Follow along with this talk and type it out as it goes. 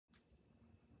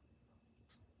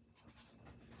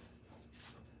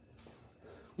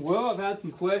Well, I've had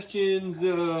some questions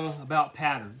about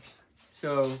patterns.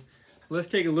 So let's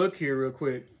take a look here real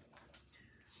quick.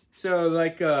 So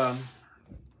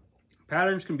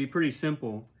patterns can be pretty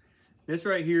simple. This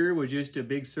right here was just a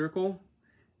big circle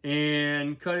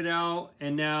and cut it out,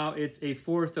 and now it's a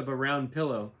fourth of a round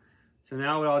pillow. So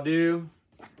now what I'll do,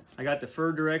 I got the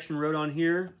fur direction wrote on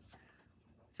here.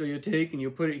 So you'll take and you'll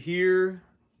put it here.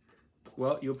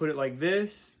 Well, you'll put it like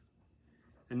this,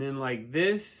 and then like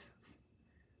this,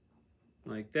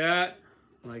 like that,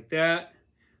 like that.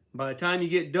 By the time you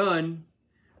get done,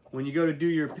 when you go to do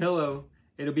your pillow,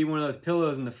 it'll be one of those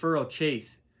pillows and the fur will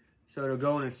chase. So it'll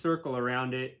go in a circle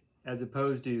around it as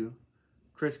opposed to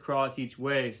crisscross each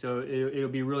way. So it'll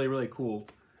be really, really cool.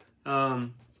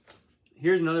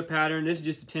 Here's another pattern. This is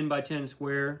just a 10 by 10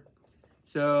 square.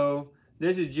 So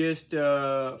this is just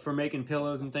for making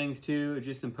pillows and things too. It's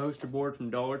just some poster board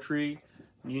from Dollar Tree.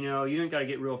 You know, you don't got to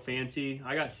get real fancy.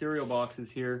 I got cereal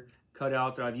boxes here cut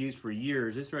out that I've used for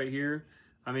years. This right here,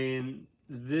 I mean,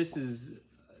 this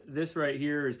right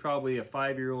here is probably a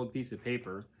 5-year-old piece of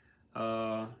paper,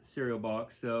 cereal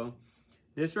box. So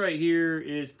this right here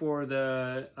is for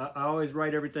the, I always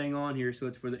write everything on here. So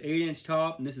it's for the 8-inch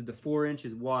top, and this is the 4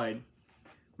 inches wide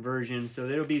version. So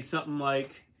it'll be something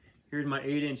like, here's my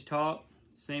 8-inch top,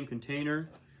 same container.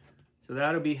 So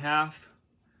that'll be half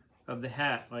of the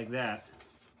hat like that.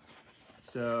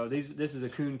 So this is a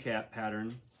coon cap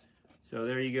pattern. So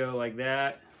there you go, like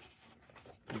that.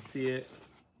 You can see it.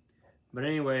 But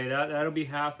anyway, that'll be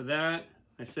half of that.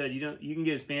 I said you can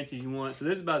get as fancy as you want. So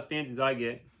this is about as fancy as I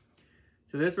get.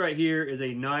 So this right here is a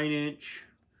 9-inch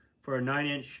for a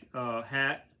 9-inch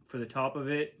hat for the top of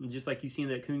it, and just like you seen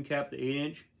that coon cap, the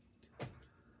 8-inch.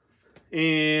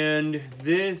 And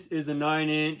this is a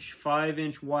 9-inch,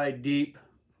 5-inch wide deep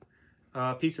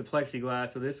piece of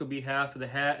plexiglass. So this will be half of the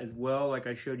hat as well, like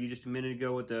I showed you just a minute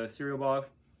ago with the cereal box.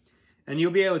 And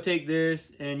you'll be able to take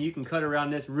this and you can cut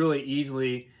around this really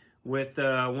easily with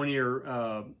one of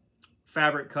your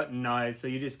fabric cutting knives. So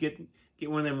you just get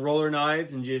one of them roller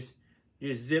knives and just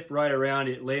zip right around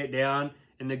it, lay it down.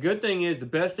 And the good thing is, the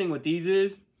best thing with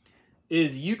these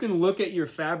is you can look at your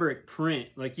fabric print.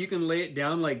 Like you can lay it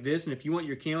down like this, and if you want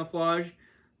your camouflage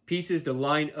pieces to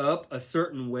line up a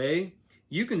certain way,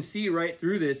 you can see right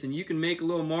through this, and you can make a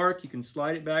little mark. You can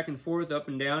slide it back and forth, up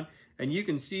and down, and you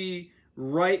can see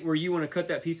right where you want to cut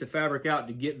that piece of fabric out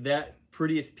to get that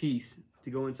prettiest piece to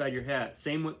go inside your hat.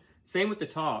 Same with the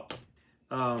top.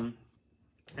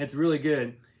 It's really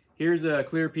good. Here's a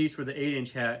clear piece for the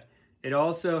 8-inch hat. It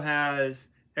also has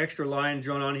extra lines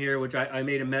drawn on here, which I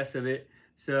made a mess of it.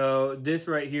 So this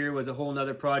right here was a whole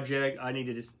nother project. I need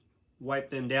to just wipe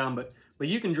them down, but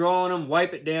you can draw on them,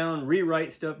 wipe it down,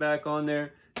 rewrite stuff back on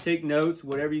there, take notes,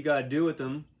 whatever you got to do with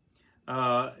them.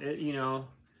 You know,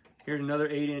 here's another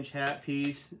 8-inch hat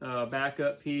piece,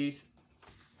 backup piece.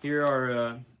 Here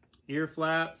are ear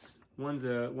flaps. One's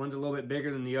a little bit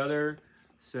bigger than the other.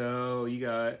 So you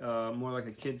got more like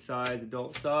a kid size,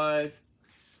 adult size.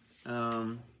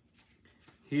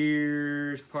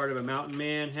 Here's part of a mountain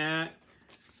man hat.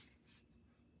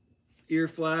 Ear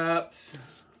flaps.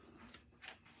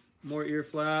 More ear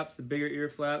flaps, a bigger ear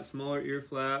flap, smaller ear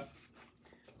flap.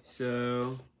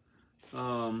 So,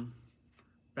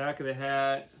 back of the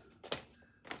hat.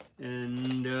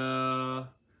 And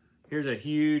here's a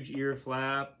huge ear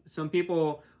flap. Some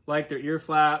people like their ear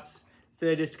flaps,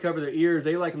 say just to cover their ears,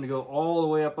 they like them to go all the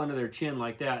way up under their chin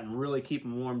like that and really keep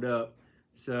them warmed up.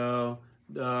 So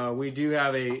we do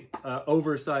have a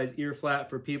oversized ear flap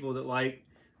for people that like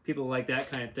that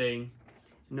kind of thing.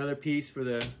 Another piece for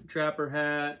the trapper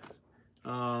hat.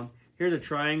 Here's a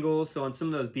triangle. So on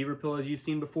some of those beaver pillows you've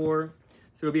seen before,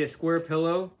 so it'll be a square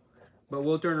pillow, but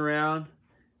we'll turn around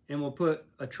and we'll put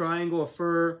a triangle of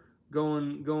fur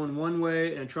going one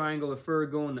way and a triangle of fur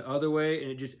going the other way, and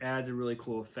it just adds a really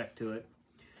cool effect to it.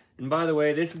 And by the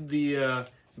way, this is the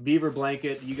beaver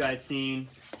blanket that you guys seen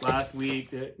last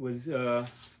week that was that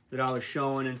I was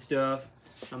showing and stuff.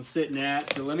 I'm sitting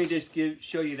at. So let me just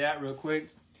show you that real quick.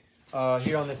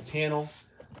 Here on this panel,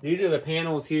 these are the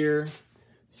panels here.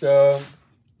 So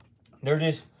they're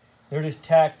just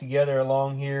tacked together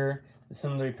along here.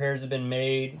 Some of the repairs have been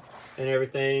made and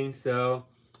everything. So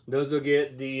those will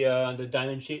get the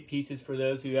diamond shaped pieces for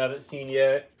those who haven't seen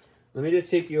yet. Let me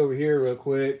just take you over here real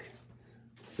quick.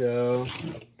 So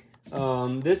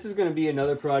this is going to be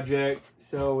another project.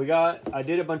 So I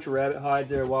did a bunch of rabbit hides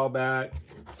there a while back,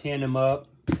 tanned them up,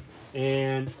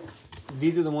 and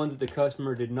these are the ones that the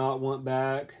customer did not want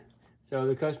back. So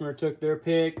the customer took their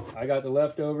pick. I got the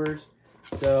leftovers.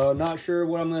 So not sure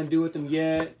what I'm going to do with them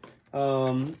yet.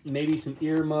 Maybe some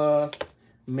earmuffs,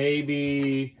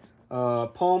 maybe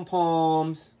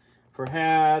pom-poms for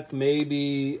hats,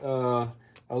 maybe a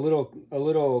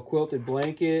little quilted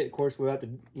blanket. Of course, we'll have to,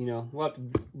 you know, we'll have to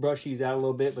brush these out a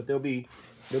little bit, but they'll be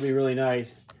really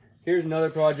nice. Here's another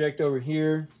project over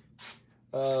here.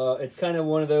 It's kind of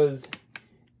one of those,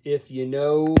 if you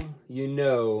know, you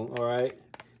know. All right.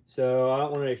 So I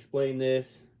don't want to explain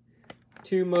this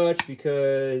too much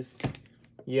because,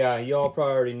 yeah, y'all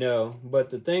probably already know. But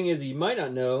the thing is, you might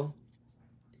not know,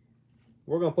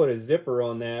 we're going to put a zipper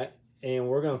on that, and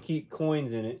we're going to keep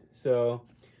coins in it. So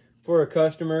for a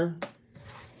customer,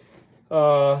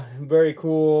 very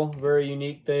cool, very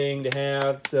unique thing to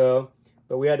have. So,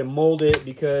 but we had to mold it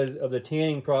because of the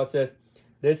tanning process.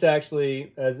 This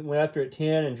actually, after it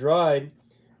tanned and dried,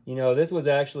 you know, this was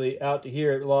actually out to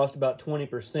here. It lost about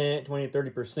 20%, 20 to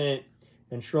 30%,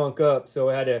 and shrunk up. So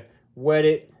I had to wet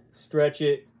it, stretch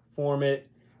it, form it,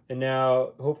 and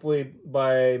now hopefully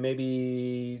by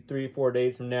maybe 3 or 4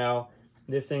 days from now,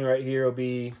 this thing right here will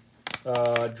be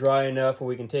dry enough where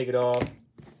we can take it off.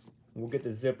 We'll get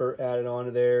the zipper added onto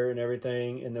there and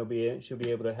everything, and she'll be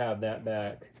able to have that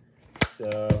back.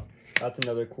 So that's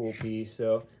another cool piece.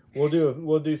 So we'll do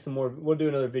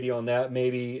another video on that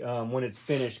maybe when it's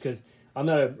finished, because I'm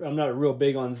not a real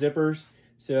big on zippers,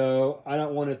 so I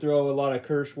don't want to throw a lot of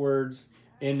curse words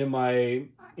into my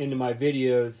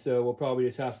videos. So we'll probably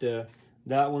just have to,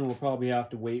 that one we'll probably have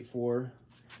to wait for.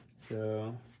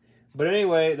 So, but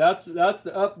anyway, that's the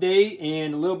update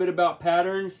and a little bit about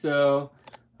patterns. So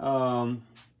I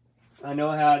know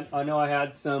I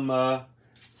had some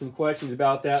questions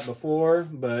about that before,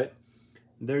 but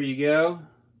there you go.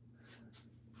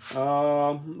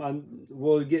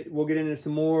 We'll get into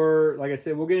some more, like I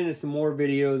said, we'll get into some more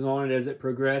videos on it as it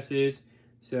progresses.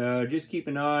 So just keep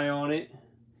an eye on it,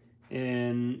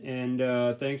 and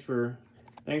thanks for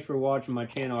watching my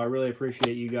channel. I really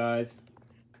appreciate you guys.